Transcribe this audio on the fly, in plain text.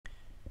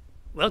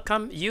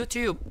Welcome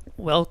YouTube,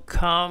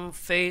 welcome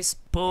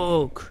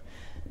Facebook.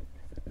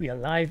 We are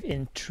live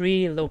in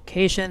 3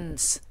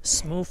 locations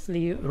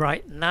smoothly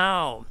right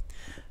now.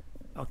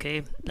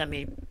 Okay, let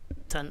me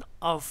turn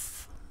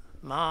off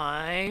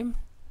my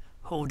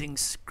holding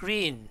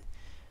screen.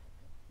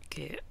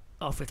 Okay,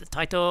 off with the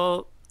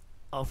title,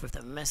 off with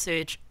the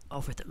message,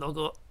 off with the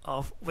logo,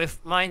 off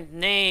with my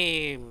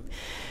name.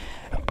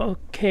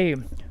 Okay,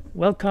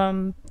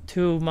 welcome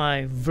to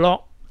my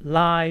vlog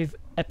live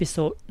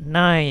episode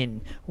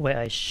 9, where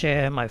I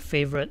share my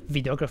favorite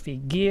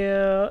videography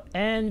gear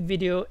and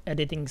video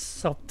editing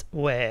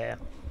software.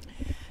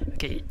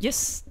 Okay,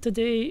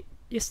 yesterday,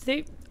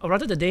 or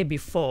rather the day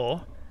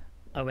before,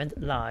 I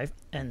went live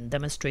and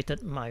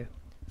demonstrated my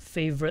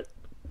favorite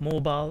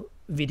mobile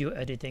video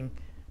editing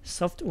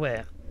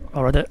software,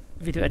 or rather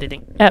video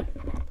editing app,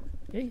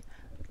 okay,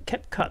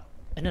 CapCut,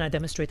 and then I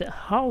demonstrated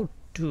how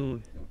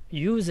to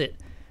use it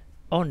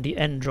on the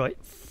Android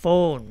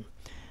phone.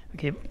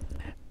 Okay,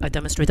 I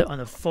demonstrated on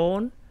the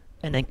phone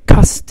and then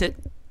cast it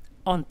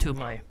onto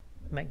my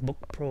MacBook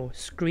Pro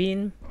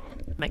screen,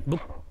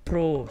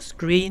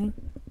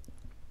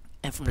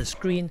 and from the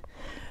screen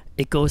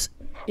it goes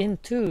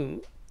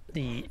into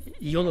the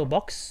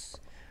Yolobox,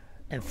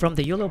 and from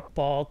the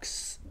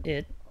Yolobox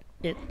it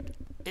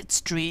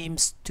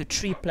streams to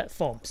 3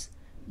 platforms: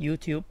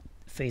 YouTube,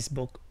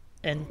 Facebook,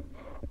 and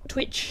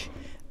Twitch.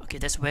 Okay,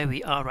 that's where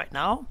we are right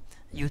now: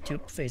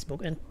 YouTube,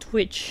 Facebook, and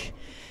Twitch.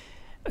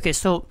 Okay,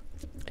 so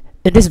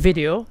in this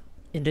video,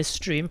 in this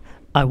stream,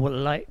 I would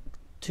like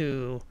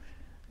to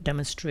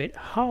demonstrate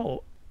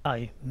how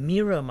I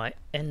mirror my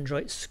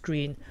Android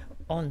screen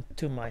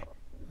onto my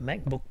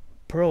MacBook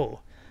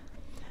Pro.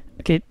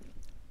 Okay,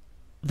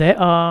 there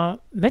are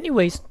many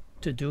ways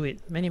to do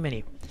it,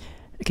 many.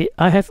 Okay,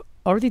 I have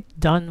already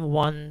done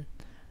one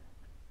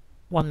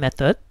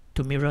method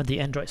to mirror the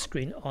Android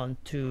screen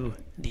onto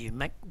the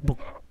MacBook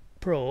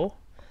Pro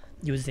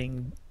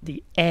using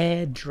the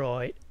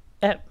AirDroid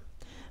app.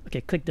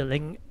 Okay, click the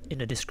link in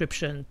the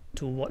description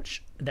to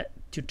watch that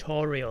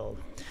tutorial.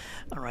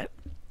 Alright,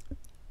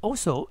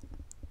 also,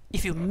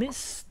 if you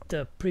missed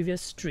the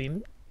previous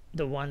stream,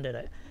 the one that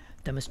I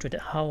demonstrated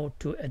how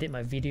to edit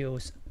my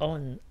videos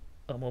on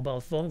a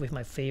mobile phone with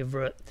my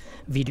favorite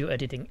video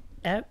editing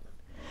app,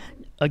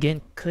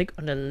 again, click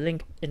on the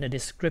link in the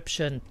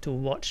description to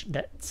watch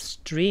that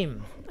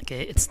stream.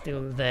 Okay, it's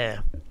still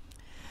there.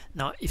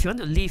 Now, if you want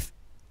to leave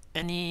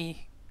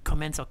any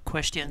comments or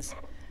questions,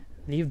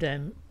 leave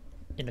them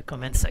in the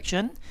comment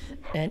section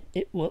and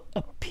it will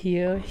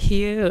appear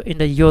here in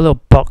the YOLO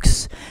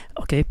box.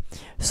 Okay,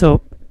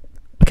 so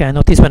I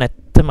notice when I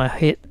turn my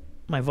head,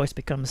 my voice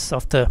becomes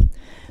softer,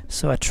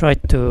 so I try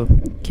to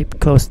keep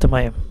close to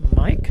my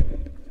mic.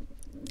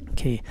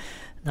 Okay,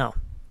 now,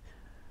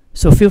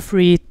 so feel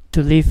free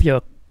to leave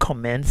your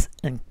comments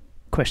and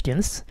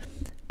questions.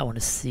 I want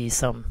to see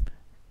some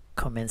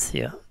comments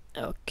here.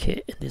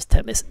 Okay, this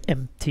tab is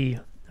empty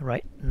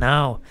right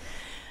now.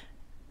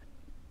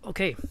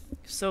 Okay,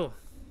 so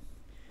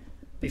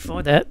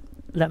before that,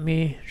 let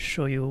me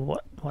show you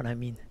what I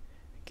mean.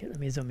 Okay, let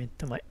me zoom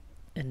into my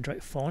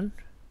Android phone.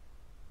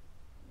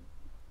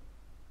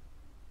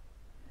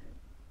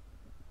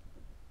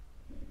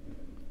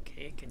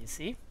 Okay, can you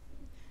see?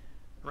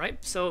 Right,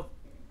 so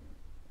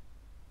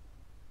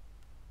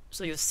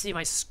you see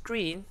my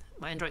screen,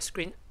 my Android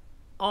screen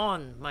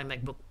on my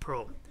MacBook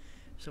Pro.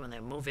 So when I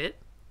move it,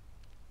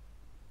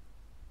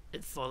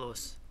 it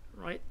follows,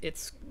 right?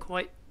 It's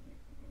quite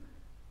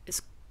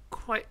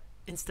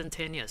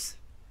instantaneous.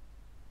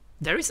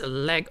 There is a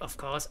lag, of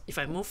course. If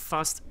I move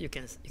fast, you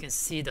can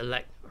see the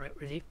lag, right?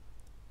 Really,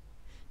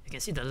 you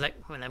can see the lag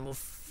when I move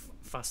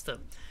faster.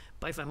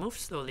 But if I move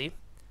slowly,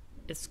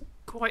 it's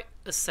quite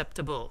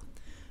acceptable.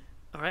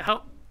 All right,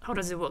 how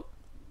does it work?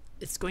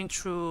 It's going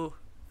through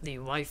the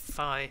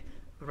Wi-Fi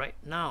right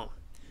now,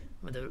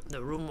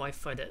 the room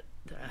Wi-Fi that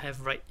I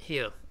have right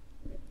here.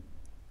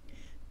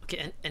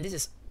 Okay, and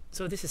this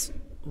is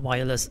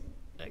wireless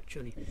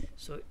actually.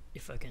 So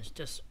if I can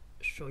just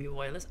show you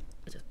wireless,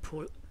 I just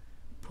pull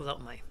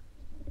out my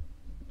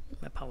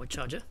power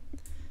charger.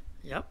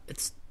 Yep,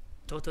 it's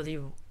totally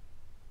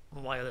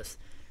wireless.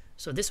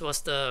 So this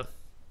was the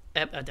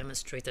app I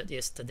demonstrated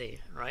yesterday,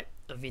 right?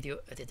 A video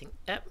editing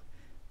app,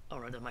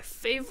 or rather my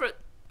favorite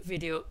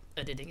video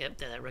editing app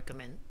that I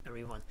recommend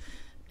everyone,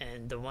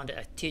 and the one that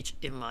I teach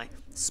in my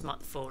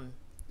smartphone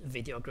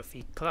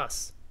videography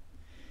class.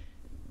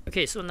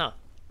 Okay, so now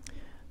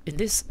in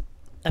this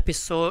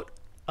episode,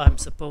 I'm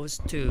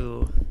supposed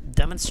to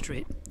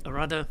demonstrate, or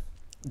rather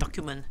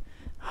document,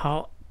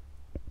 how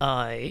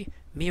I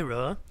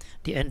mirror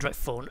the Android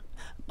phone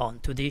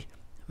onto the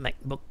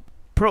MacBook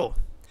Pro.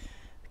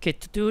 Okay,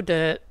 to do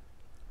that,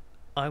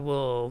 I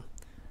will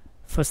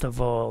first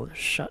of all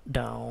shut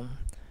down.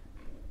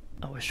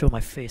 I will show my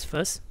face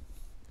first.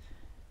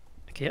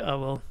 Okay, I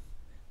will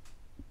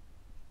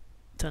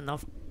turn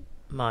off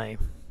my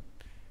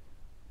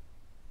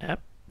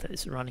app that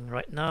is running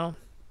right now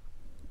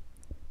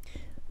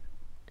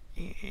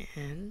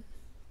and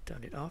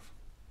turn it off.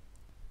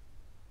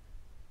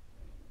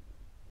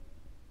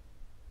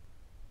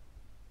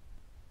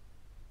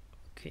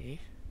 Okay.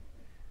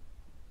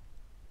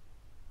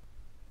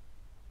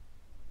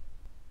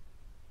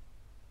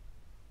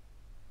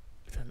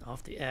 Turn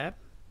off the app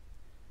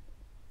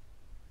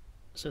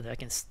so that I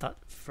can start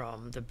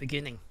from the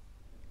beginning.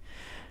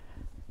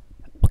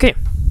 Okay,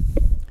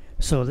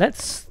 so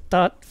let's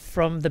start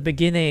from the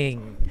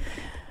beginning.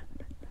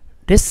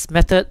 This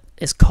method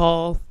is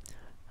called,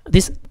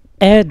 this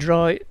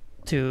Android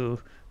to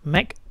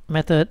Mac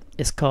method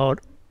is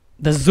called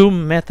the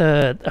Zoom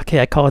method.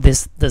 Okay, I call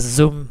this the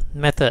Zoom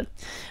method.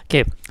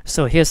 Okay,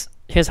 so here's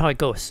how it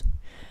goes.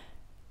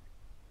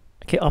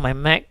 Okay, on my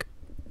Mac,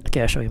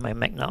 okay, I'll show you my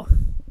Mac now.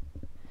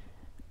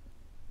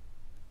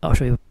 I'll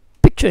show you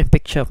picture in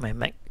picture of my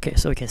Mac. Okay,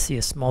 so you can see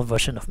a small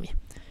version of me.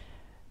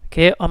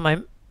 Okay, on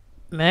my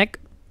Mac,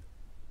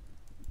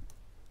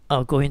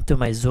 I'll go into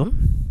my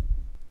Zoom.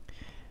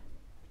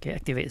 Okay,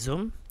 activate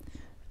Zoom,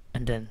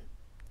 and then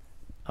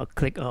I'll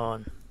click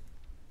on,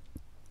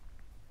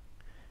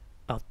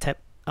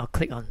 I'll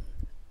click on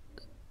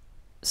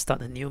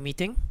start a new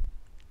meeting.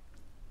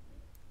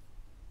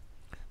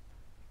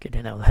 Okay,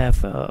 then I'll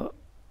have a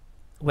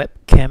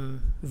webcam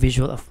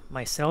visual of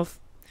myself.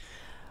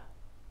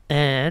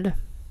 And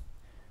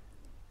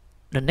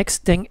the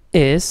next thing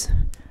is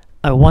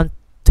I want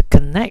to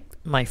connect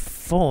my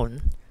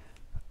phone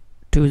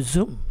to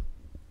Zoom.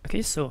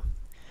 Okay, so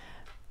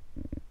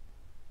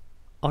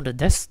on the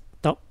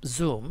desktop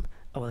Zoom,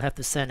 I will have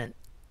to send an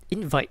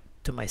invite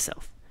to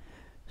myself.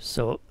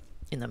 So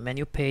in the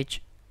menu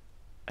page,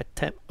 I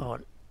tap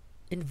on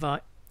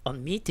invite,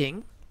 on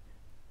meeting.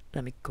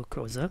 Let me go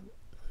closer.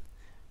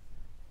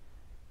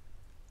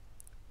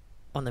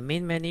 On the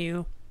main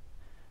menu,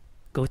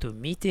 go to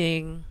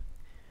meeting,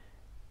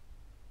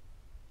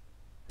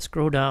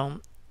 scroll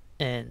down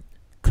and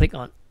click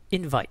on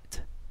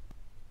invite.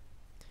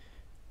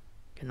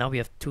 Okay, now we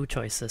have two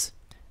choices: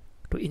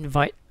 to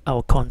invite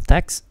our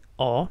contacts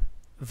or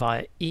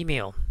via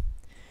email.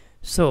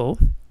 So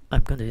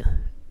I'm going to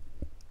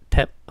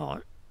tap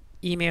on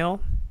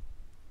email.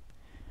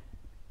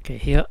 Okay,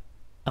 here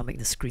I'll make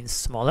the screen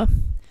smaller.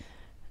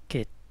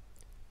 Okay,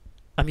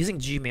 I'm using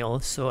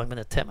Gmail, so I'm going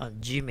to tap on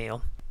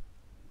Gmail,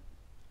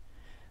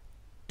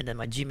 and then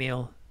my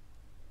Gmail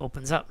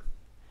opens up.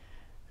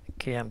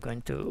 Okay, I'm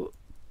going to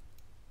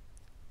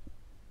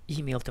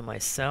email to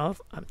myself.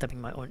 I'm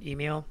typing my own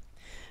email.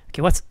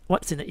 Okay,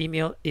 what's in the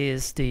email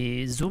is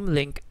the Zoom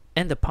link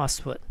and the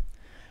password.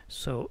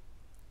 So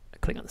I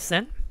click on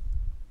send.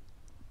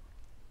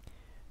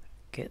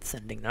 Okay, it's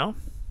sending now.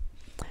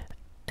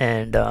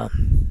 And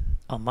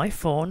on my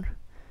phone,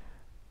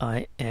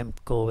 I am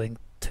going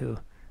to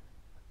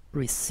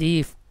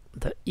receive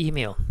the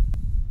email.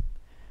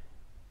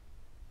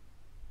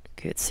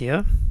 Okay, it's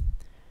here.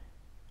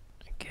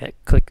 Okay,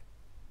 click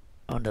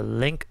on the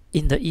link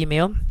in the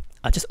email.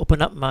 I just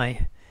open up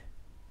my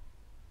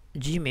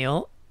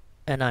Gmail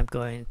and I'm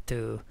going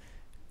to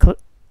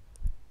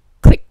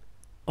click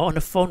on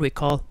the phone. We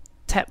call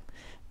tap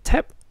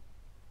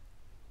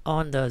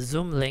on the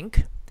Zoom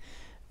link,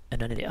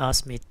 and then it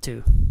asks me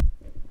to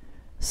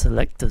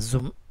select the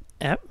Zoom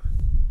app.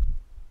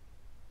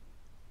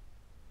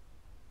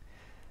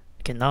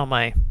 Okay, now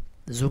my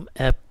Zoom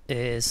app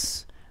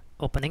is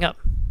opening up.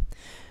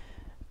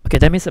 Okay,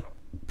 that means a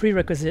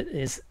prerequisite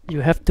is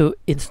you have to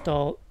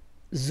install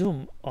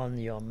Zoom on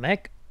your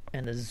Mac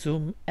and the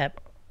Zoom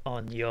app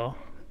on your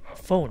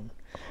phone.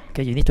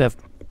 Okay, you need to have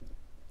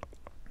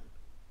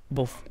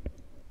both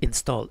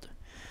installed.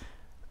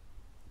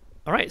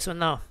 Alright, so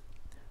now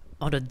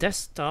on the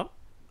desktop,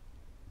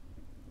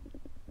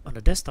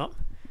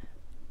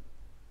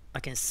 I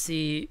can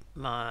see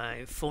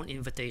my phone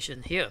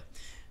invitation here.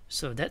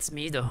 So that's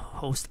me, the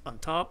host on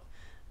top,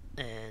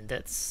 and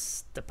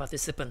that's the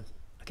participant,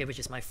 okay, which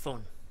is my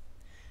phone.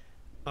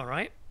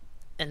 Alright,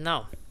 and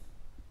now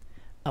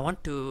I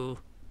want to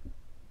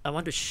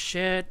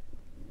share,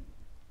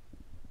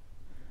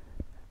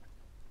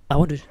 I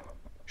want to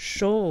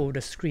show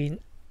the screen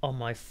on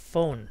my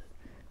phone.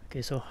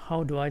 Okay, so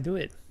how do I do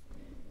it?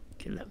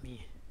 Okay, let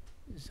me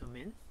zoom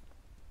in.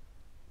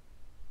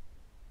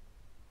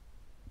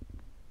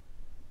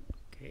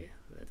 Okay,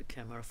 let the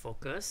camera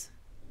focus.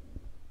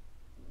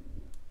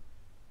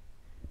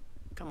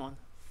 Come on,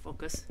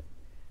 focus.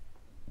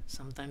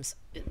 Sometimes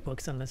it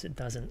works, unless it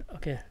doesn't.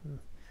 Okay,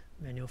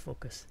 manual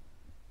focus.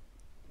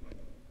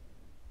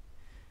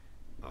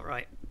 All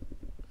right.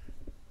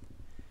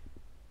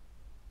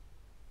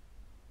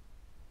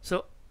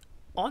 So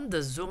on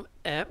the Zoom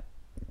app,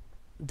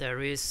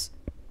 there is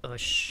a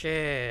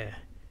share.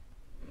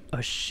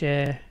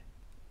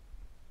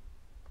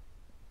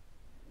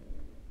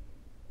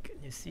 Can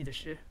you see the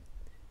share?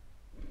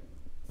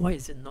 Why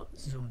is it not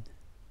zoomed?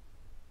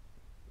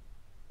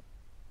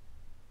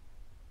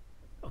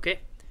 Okay,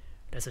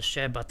 there's a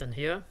share button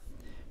here.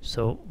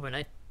 So when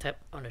I tap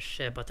on the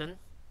share button,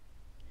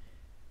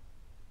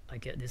 I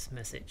get this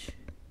message.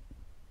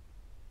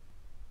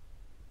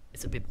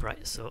 It's a bit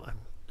bright, so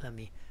let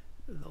me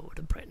lower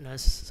the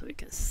brightness so you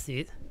can see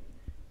it.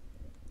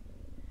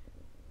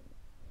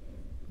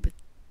 A bit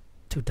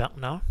too dark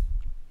now.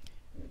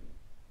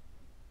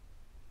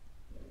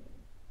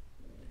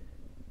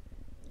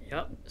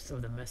 Yep, so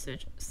the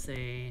message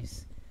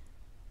says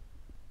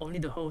only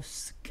the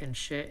host can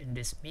share in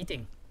this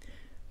meeting.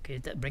 Okay,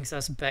 that brings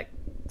us back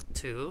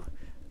to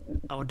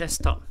our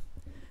desktop.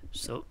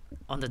 So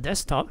on the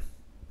desktop,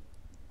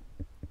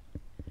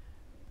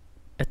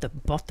 at the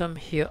bottom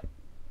here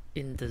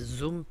in the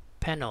Zoom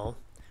panel,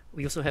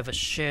 we also have a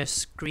share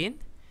screen.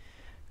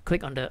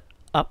 Click on the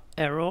up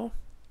arrow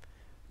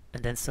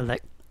and then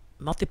select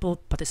multiple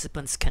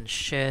participants can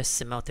share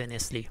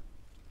simultaneously.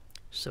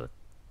 So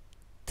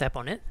tap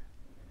on it.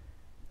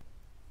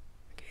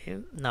 Okay,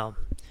 now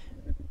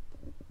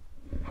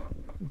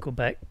go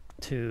back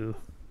to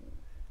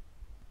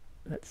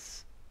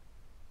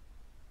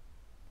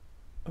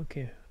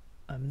okay,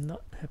 I'm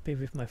not happy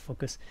with my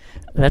focus.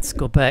 Let's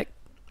go back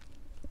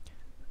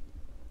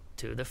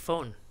to the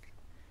phone.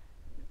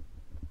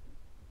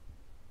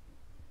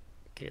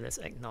 Okay, let's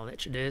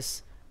acknowledge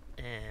this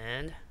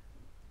and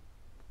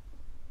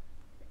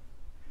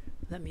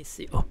let me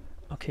see. Oh,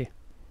 okay.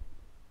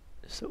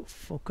 So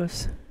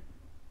focus.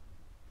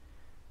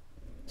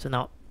 So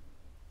now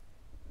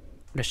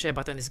the share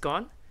button is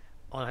gone.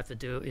 All I have to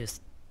do is,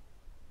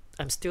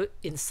 I'm still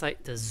inside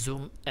the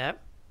Zoom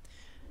app,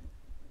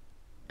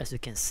 as you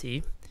can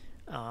see.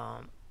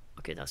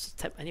 Okay, now just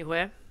tap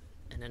anywhere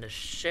and then the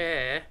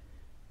share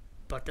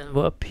button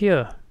will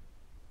appear.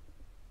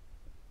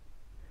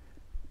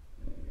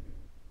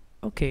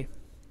 Okay,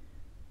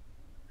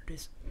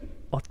 this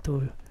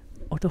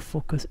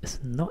autofocus is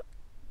not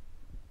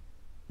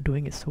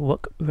doing its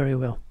work very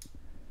well.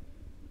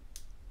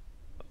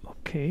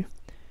 Okay,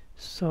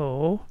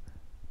 so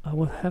I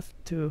will have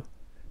to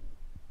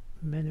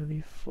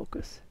manually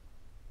focus.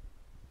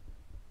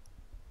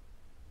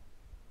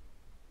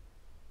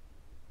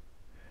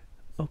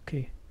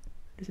 Okay,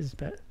 this is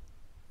bad.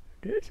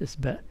 This is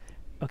bad.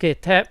 Okay,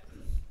 tap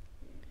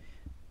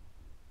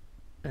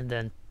and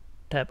then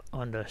tap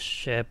on the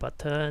share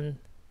button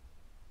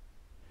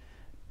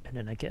and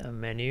then I get a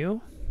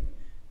menu.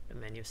 The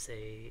menu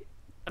say,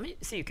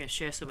 see, you can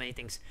share so many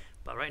things,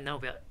 but right now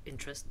we are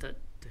interested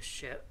to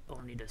share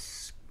only the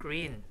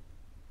screen.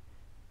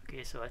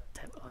 Okay, so I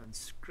tap on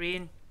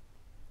screen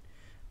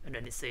and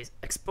then it says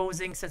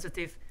exposing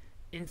sensitive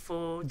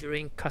info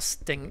during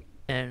casting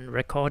and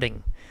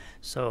recording.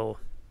 So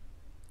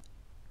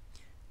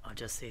I'll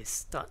just say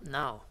start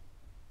now.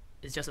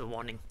 It's just a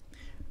warning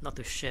not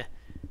to share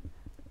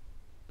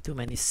too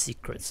many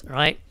secrets,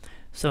 right?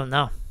 So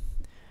now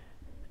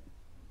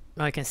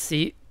I can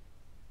see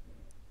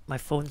my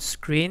phone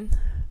screen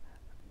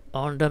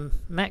on the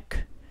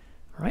Mac,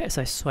 right, as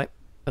I swipe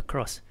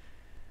across.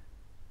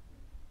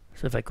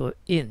 So if I go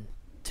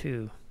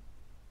into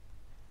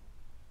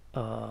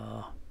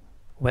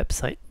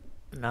website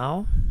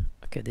now,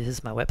 okay, this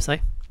is my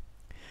website.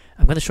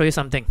 I'm going to show you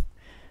something.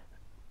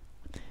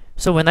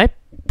 So when I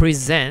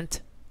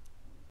present,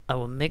 I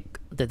will make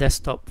the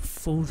desktop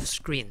full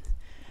screen.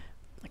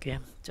 Okay,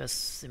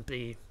 just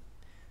simply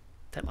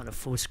tap on the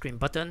full screen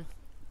button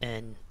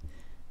and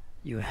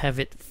you have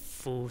it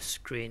full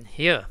screen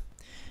here.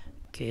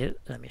 Okay,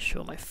 let me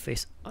show my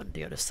face on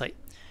the other side.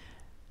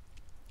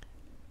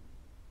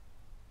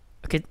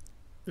 Okay,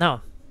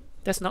 now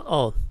that's not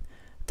all.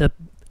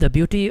 The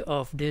beauty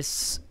of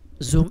this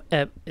Zoom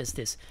app is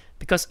this,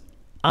 because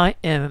I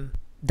am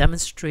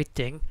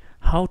demonstrating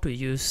how to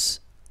use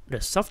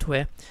the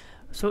software,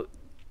 so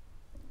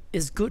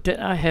it's good that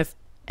I have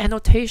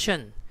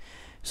annotation.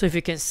 So if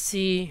you can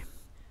see,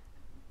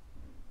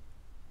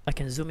 I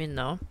can zoom in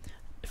now.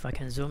 If I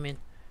can zoom in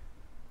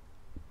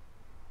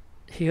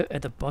here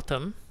at the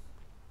bottom,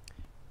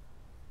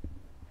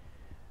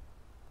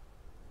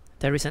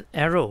 there is an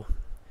arrow.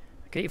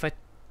 Okay, if I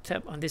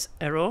tap on this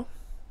arrow,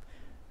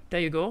 there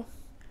you go.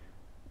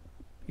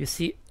 You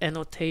see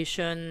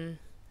annotation,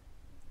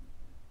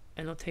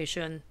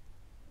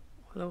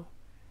 hello,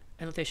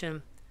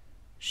 annotation,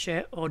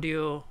 share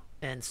audio,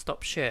 and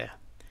stop share.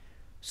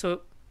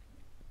 So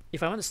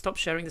if I want to stop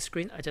sharing the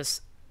screen, I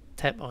just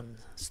tap on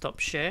stop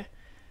share.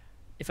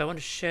 If I want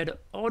to share the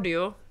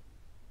audio,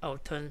 I'll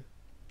turn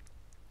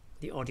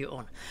the audio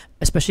on.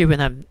 Especially when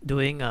I'm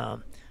doing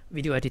a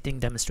video editing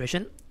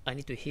demonstration, I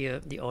need to hear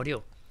the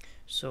audio.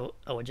 So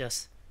I will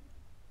just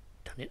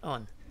turn it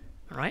on.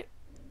 Alright?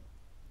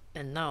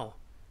 And now,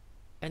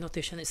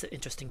 annotation is the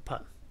interesting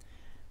part.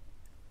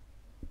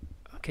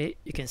 Okay,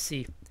 you can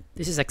see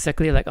this is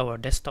exactly like our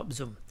desktop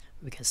Zoom.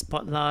 We can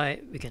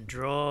spotlight, we can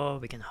draw,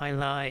 we can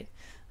highlight,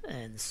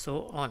 and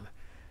so on.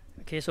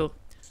 Okay, so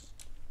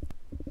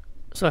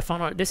I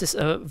found out this is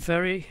a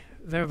very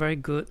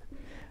good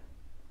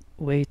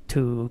way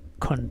to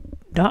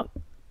conduct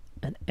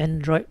an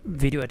Android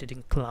video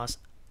editing class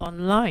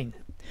online.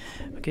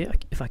 Okay,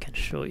 if I can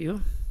show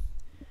you.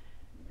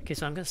 Okay,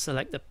 so I'm going to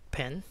select the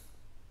pen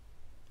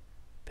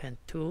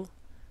tool,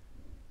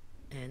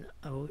 and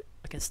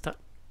I can start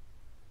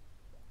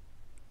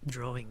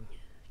drawing.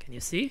 Can you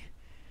see?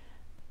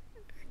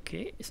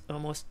 Okay, it's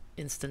almost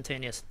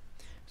instantaneous.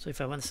 So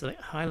if I want to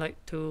select highlight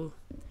tool,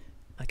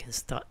 I can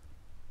start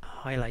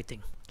highlighting.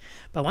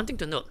 But one thing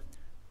to note,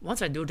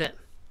 once I do that,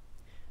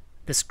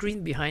 the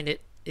screen behind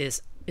it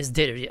is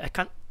dead already. I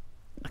can't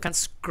I can't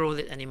scroll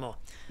it anymore.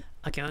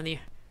 I can only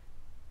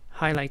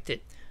highlight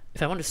it.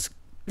 If I want to,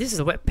 this is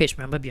a web page,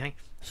 remember, behind.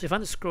 So if I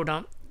want to scroll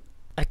down,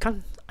 I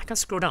can't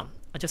scroll down.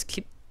 I just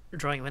keep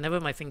drawing. Whenever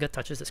my finger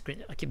touches the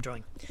screen, I keep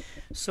drawing.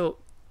 So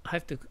I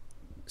have to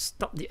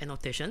stop the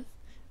annotation,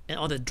 and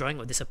all the drawing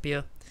will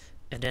disappear,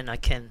 and then I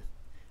can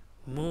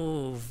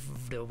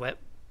move the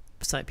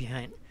website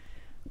behind.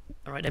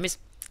 Alright, that means,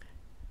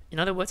 in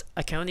other words,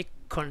 I can only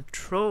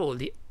control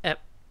the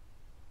app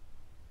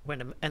when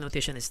the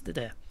annotation is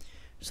there.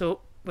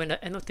 So when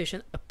the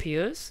annotation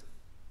appears,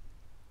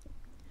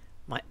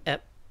 my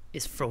app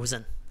is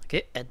frozen,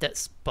 okay, at that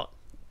spot.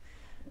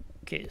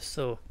 Okay,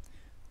 so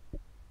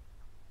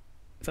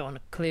if I want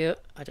to clear,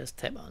 I just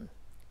tap on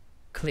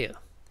clear.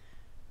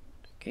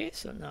 Okay,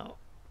 so now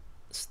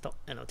stop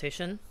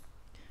annotation,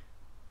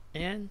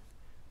 and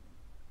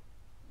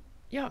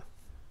yeah,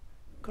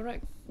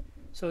 correct.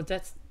 So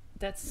this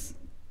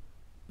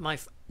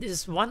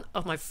is one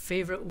of my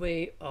favorite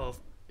way of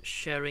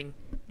sharing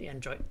the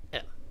Android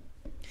app.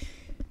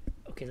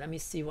 Okay, let me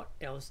see what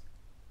else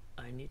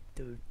I need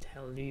to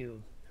tell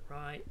you.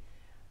 Right,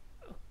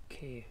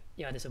 okay,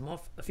 yeah, there's a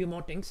few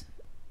more things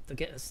to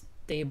get a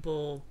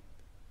stable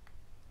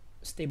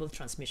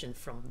transmission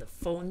from the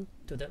phone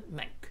to the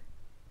Mac.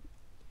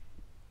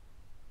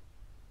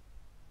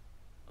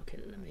 Okay,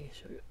 let me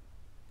show you.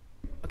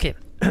 Okay,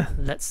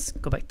 let's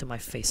go back to my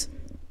face.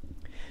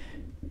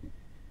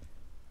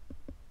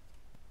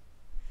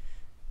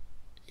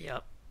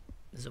 Yep,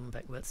 zoom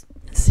backwards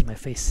and see my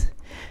face.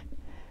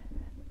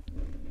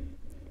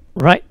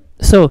 Right,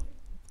 so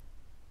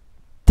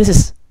this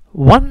is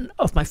one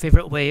of my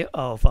favorite way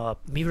of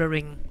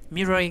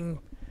mirroring.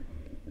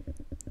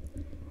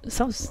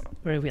 Sounds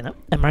very weird, huh?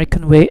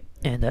 American way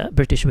and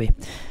British way.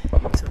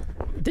 So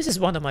this is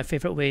one of my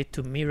favorite way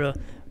to mirror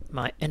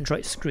my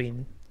Android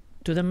screen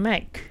to the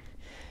Mac,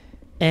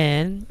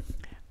 and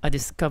I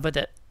discovered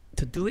that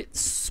to do it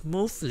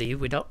smoothly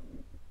without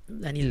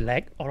any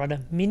lag, or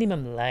rather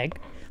minimum lag,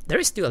 there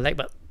is still a lag,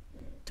 but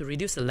to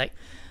reduce the lag,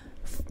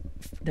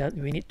 that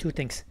we need two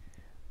things.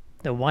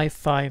 The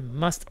Wi-Fi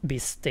must be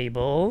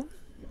stable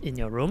in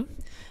your room,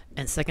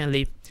 and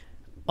secondly,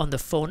 on the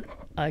phone,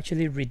 I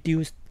actually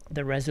reduced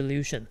the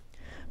resolution.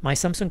 My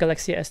Samsung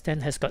Galaxy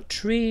S10 has got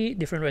 3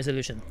 different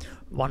resolutions,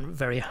 one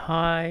very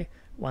high,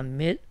 one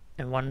mid,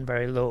 and one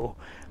very low.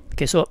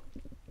 Okay, so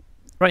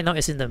right now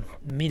it's in the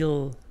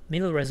middle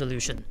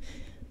resolution.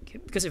 Okay,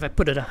 because if I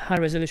put it at a high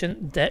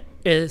resolution, there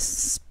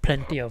is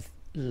plenty of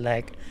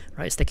lag,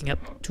 right? It's taking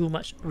up too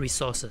much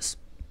resources.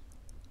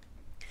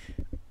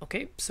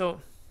 Okay,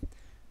 so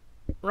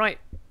right,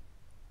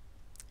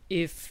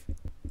 if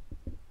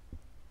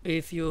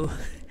you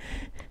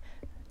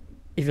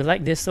if you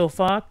like this so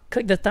far,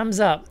 click the thumbs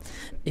up.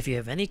 If you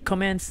have any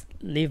comments,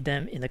 leave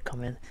them in the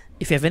comment.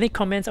 If you have any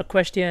comments or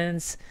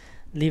questions,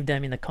 leave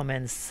them in the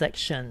comments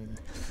section,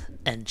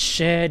 and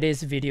share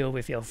this video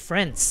with your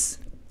friends.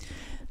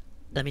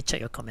 Let me check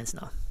your comments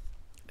now.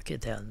 Okay,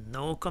 there are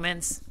no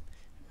comments,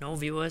 no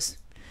viewers.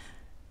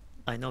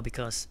 I know,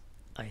 because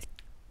I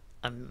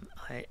am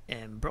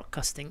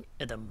broadcasting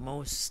at the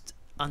most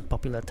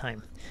unpopular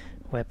time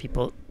where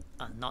people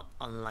are not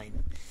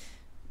online.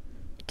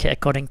 Okay,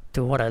 according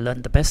to what I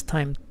learned, the best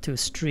time to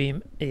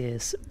stream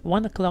is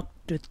 1 o'clock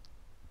to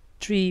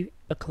 3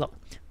 o'clock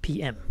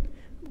p.m.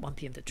 1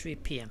 p.m. to 3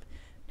 p.m.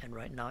 and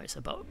right now it's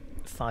about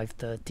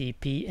 5:30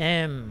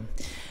 p.m.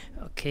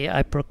 Okay,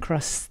 I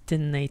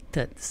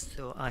procrastinated,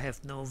 so I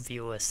have no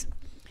viewers.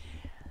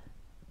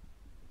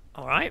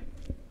 Alright,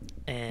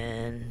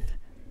 and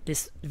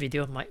this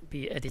video might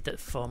be edited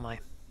for my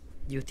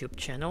YouTube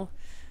channel,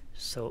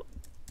 so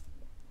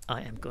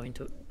I am going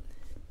to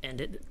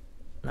end it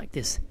like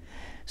this.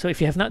 So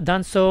if you have not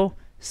done so,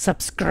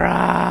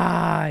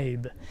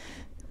 subscribe.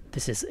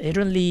 This is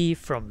Adrian Lee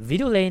from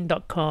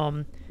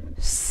videolane.com.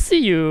 See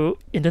you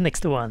in the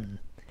next one.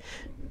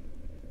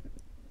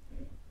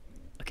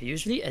 Okay,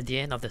 usually at the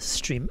end of the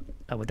stream,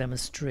 I will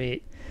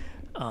demonstrate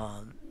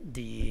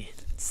the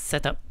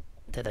setup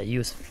that I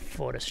use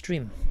for the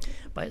stream.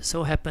 But it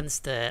so happens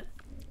that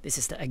this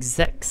is the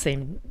exact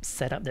same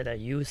setup that I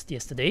used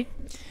yesterday.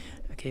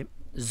 Okay,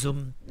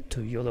 Zoom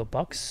to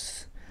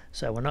Yolobox.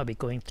 So I will not be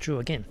going through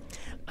again.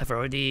 I've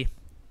already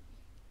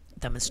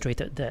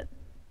demonstrated that,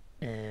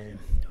 and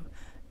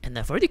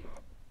I've already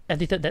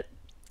edited that,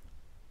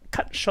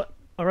 cut short,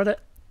 or rather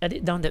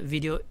edit down that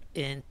video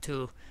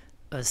into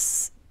a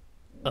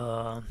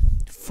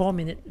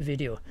 4-minute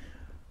video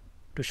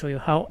to show you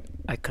how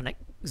I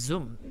connect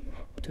Zoom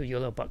to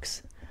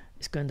Yolobox.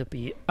 It's going to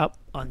be up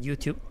on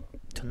YouTube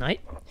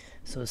tonight,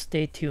 so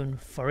stay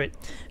tuned for it.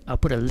 I'll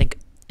put a link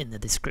in the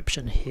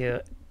description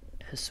here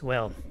as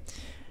well.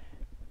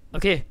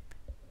 Okay,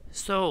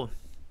 so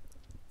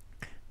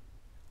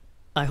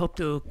I hope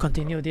to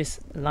continue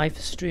this live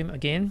stream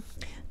again.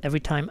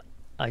 Every time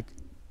I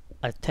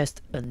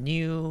test a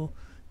new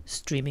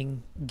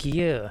streaming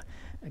gear,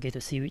 okay, to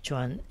see which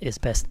one is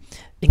best,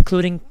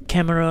 including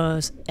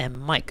cameras and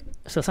mic.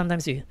 So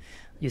sometimes you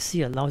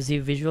see a lousy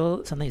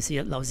visual, sometimes you see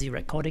a lousy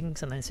recording,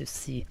 sometimes you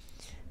see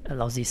a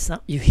lousy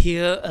sound. You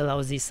hear a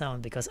lousy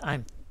sound because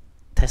I'm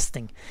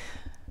testing.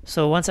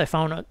 So once I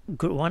found a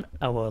good one,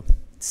 I will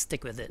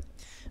stick with it.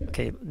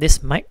 Okay,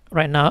 this mic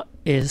right now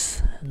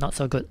is not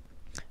so good.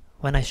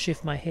 When I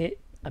shift my head,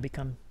 I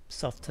become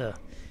softer.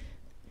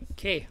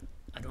 Okay,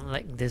 I don't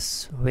like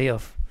this way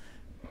of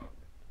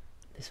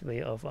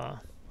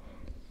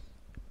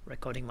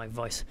recording my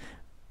voice.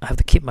 I have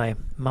to keep my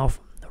mouth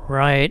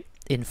right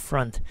in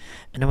front,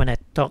 and then when I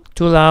talk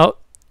too loud,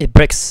 it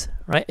breaks,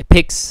 right? It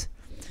picks,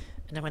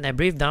 and then when I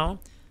breathe down,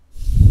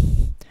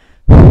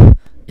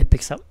 it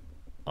picks up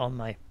all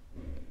my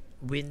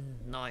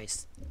wind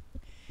noise.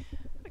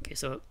 Okay,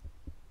 so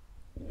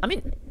I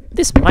mean,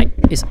 this mic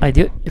is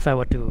ideal if I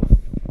were to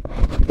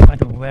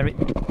wear it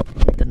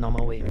the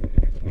normal way,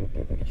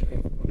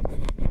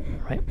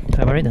 right? If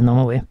I wear it the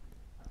normal way,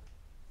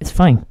 it's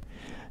fine,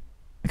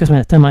 because when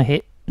I turn my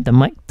head, the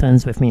mic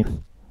turns with me.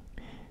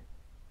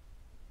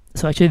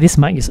 So actually this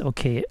mic is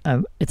okay.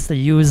 It's the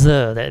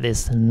user that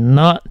is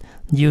not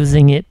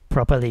using it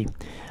properly,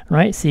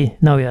 right? See,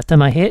 now when I turn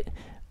my head,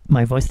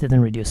 my voice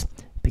didn't reduce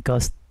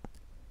because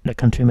the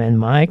Countryman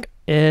mic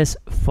is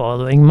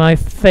following my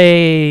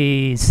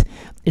face.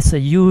 It's a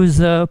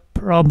user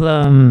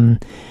problem.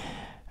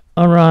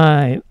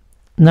 Alright,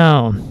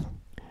 now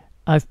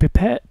I've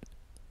prepared.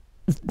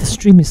 The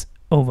stream is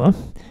over.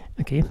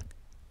 Okay,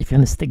 if you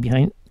want to stick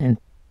behind and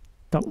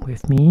talk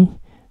with me,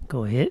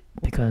 go ahead,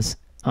 because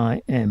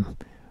I am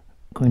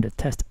going to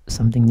test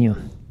something new.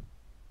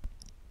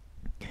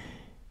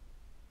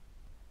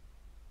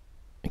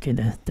 Okay,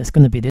 there's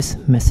going to be this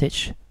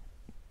message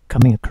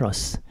coming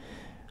across.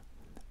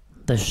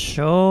 The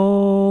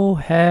show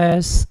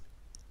has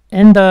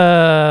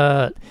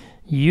ended.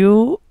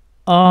 You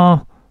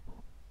are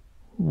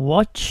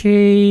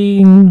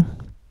watching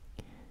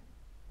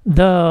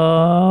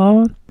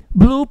the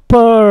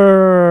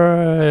bloopers.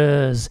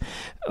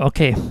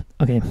 Okay,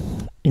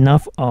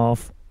 enough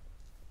of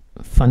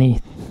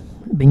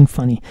being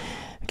funny.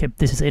 Okay,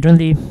 this is Adrian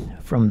Lee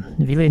from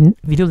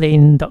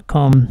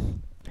videolane.com.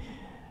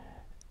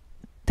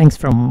 Thanks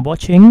for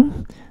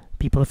watching,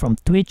 people from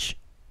Twitch,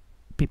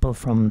 people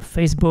from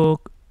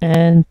Facebook,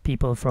 and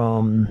people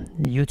from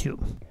YouTube.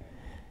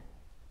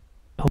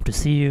 Hope to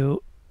see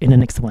you in the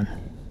next one.